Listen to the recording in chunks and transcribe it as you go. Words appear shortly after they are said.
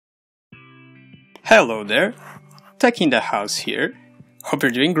Hello there, Tech in the House here. Hope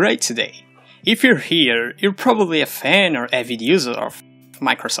you're doing great today. If you're here, you're probably a fan or avid user of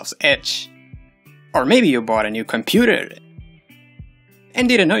Microsoft's Edge. Or maybe you bought a new computer and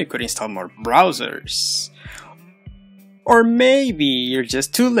didn't know you could install more browsers. Or maybe you're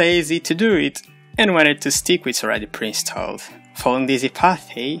just too lazy to do it and wanted to stick with already pre-installed, following the easy path,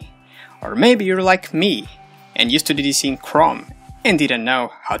 hey? Or maybe you're like me and used to do this in Chrome and didn't know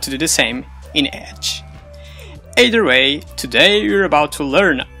how to do the same in Edge. Either way, today we're about to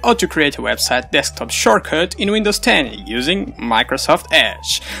learn how to create a website desktop shortcut in Windows 10 using Microsoft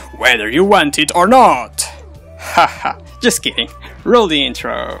Edge, whether you want it or not! Haha, just kidding, roll the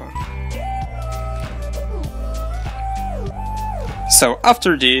intro! So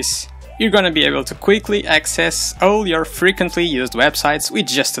after this, you're gonna be able to quickly access all your frequently used websites with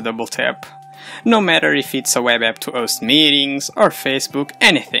just a double tap. No matter if it's a web app to host meetings or Facebook,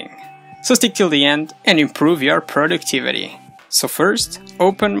 anything. So stick till the end and improve your productivity. So first,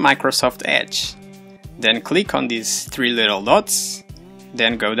 open Microsoft Edge. Then click on these three little dots.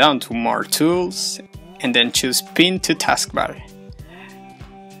 Then go down to More Tools and then choose Pin to Taskbar.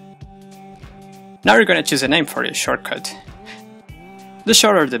 Now you're gonna choose a name for your shortcut. The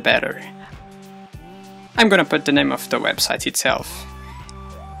shorter the better. I'm gonna put the name of the website itself.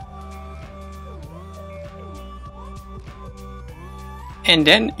 And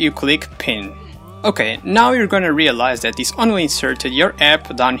then you click Pin. Okay, now you're gonna realize that this only inserted your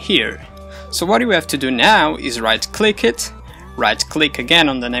app down here. So what you have to do now is right click it, right click again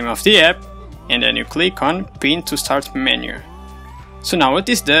on the name of the app, and then you click on Pin to Start menu. So now what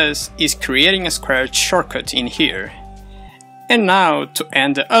this does is creating a squared shortcut in here. And now to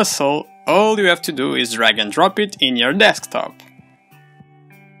end the hustle, all you have to do is drag and drop it in your desktop.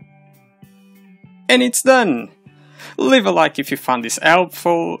 And it's done! Leave a like if you found this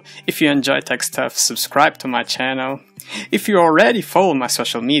helpful. If you enjoy tech stuff, subscribe to my channel. If you already follow my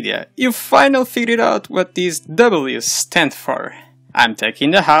social media, you finally figured out what these W's stand for. I'm Tech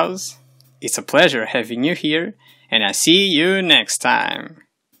in the House. It's a pleasure having you here, and I see you next time.